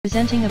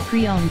Presenting a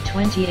pre-owned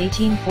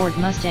 2018 Ford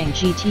Mustang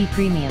GT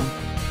Premium.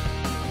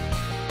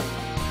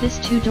 This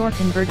two-door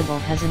convertible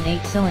has an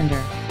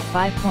 8-cylinder,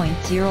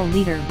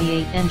 5.0-liter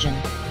V8 engine,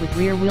 with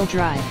rear-wheel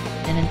drive,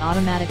 and an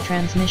automatic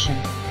transmission.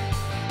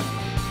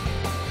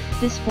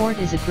 This Ford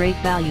is a great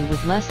value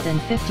with less than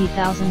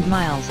 50,000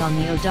 miles on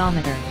the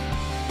odometer.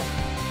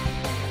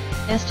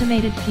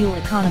 Estimated fuel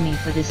economy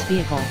for this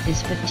vehicle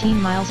is 15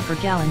 miles per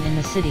gallon in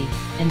the city,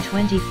 and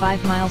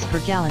 25 miles per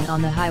gallon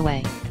on the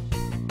highway.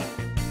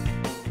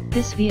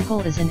 This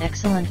vehicle is in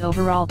excellent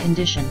overall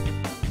condition.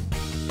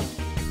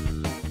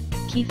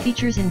 Key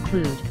features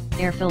include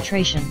air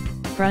filtration,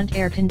 front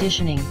air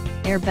conditioning,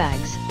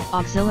 airbags,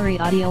 auxiliary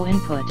audio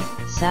input,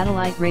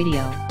 satellite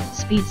radio,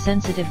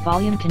 speed-sensitive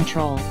volume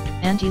control,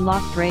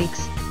 anti-lock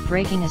brakes,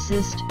 braking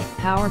assist,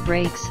 power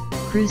brakes,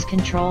 cruise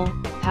control,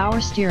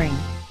 power steering,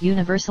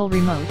 universal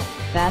remote,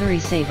 battery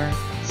saver,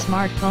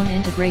 smartphone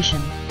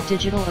integration,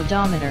 digital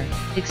odometer,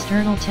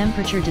 external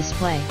temperature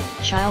display,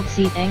 child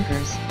seat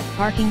anchors,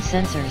 parking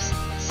sensors,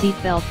 seat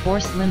belt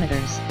force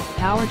limiters,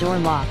 power door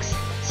locks,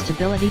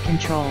 stability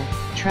control,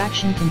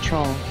 traction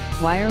control,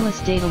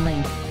 wireless data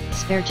link,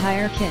 spare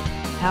tire kit,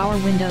 power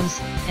windows,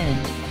 and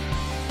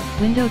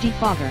window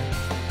defogger.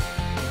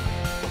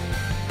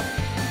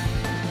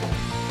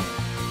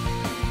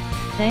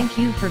 Thank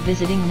you for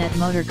visiting Net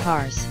Motor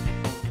Cars.